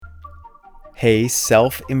Hey,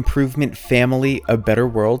 self-improvement family, a better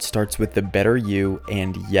world starts with the better you,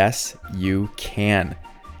 and yes, you can.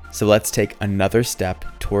 So let's take another step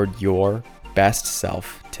toward your best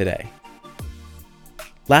self today.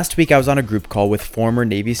 Last week, I was on a group call with former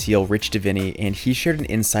Navy SEAL Rich Diviney, and he shared an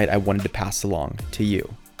insight I wanted to pass along to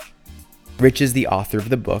you. Rich is the author of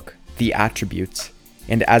the book, The Attributes,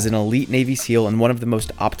 and as an elite Navy SEAL and one of the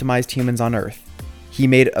most optimized humans on Earth, he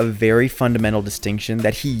made a very fundamental distinction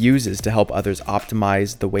that he uses to help others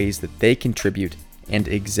optimize the ways that they contribute and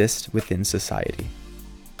exist within society.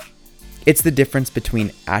 It's the difference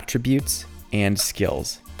between attributes and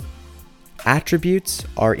skills. Attributes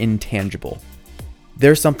are intangible.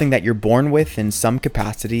 They're something that you're born with in some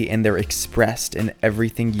capacity, and they're expressed in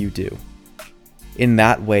everything you do. In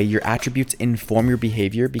that way, your attributes inform your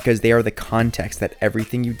behavior because they are the context that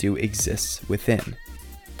everything you do exists within.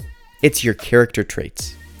 It's your character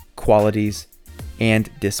traits, qualities, and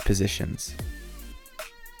dispositions.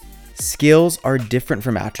 Skills are different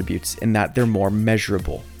from attributes in that they're more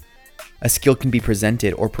measurable. A skill can be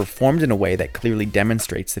presented or performed in a way that clearly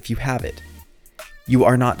demonstrates if you have it. You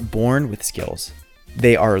are not born with skills.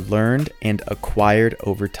 They are learned and acquired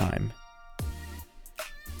over time.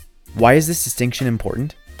 Why is this distinction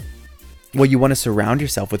important? Well, you want to surround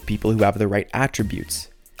yourself with people who have the right attributes.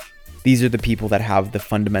 These are the people that have the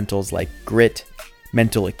fundamentals like grit,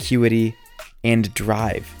 mental acuity, and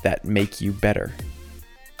drive that make you better.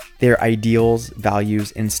 Their ideals,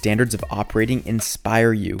 values, and standards of operating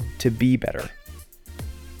inspire you to be better.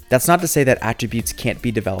 That's not to say that attributes can't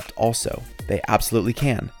be developed also. They absolutely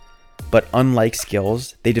can. But unlike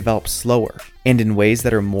skills, they develop slower and in ways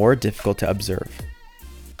that are more difficult to observe.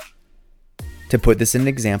 To put this in an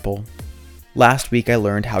example, last week I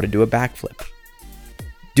learned how to do a backflip.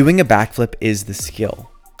 Doing a backflip is the skill.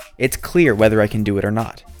 It's clear whether I can do it or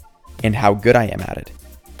not, and how good I am at it.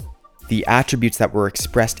 The attributes that were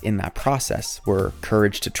expressed in that process were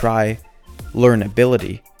courage to try,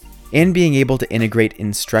 learnability, and being able to integrate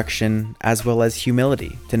instruction as well as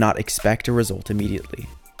humility to not expect a result immediately.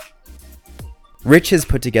 Rich has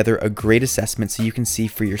put together a great assessment so you can see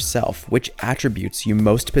for yourself which attributes you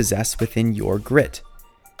most possess within your grit.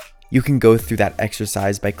 You can go through that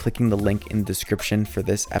exercise by clicking the link in the description for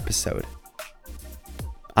this episode.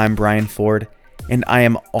 I'm Brian Ford, and I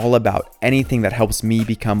am all about anything that helps me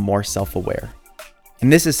become more self-aware.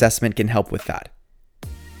 And this assessment can help with that.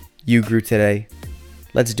 You grew today.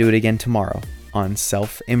 Let's do it again tomorrow on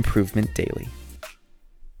Self Improvement Daily.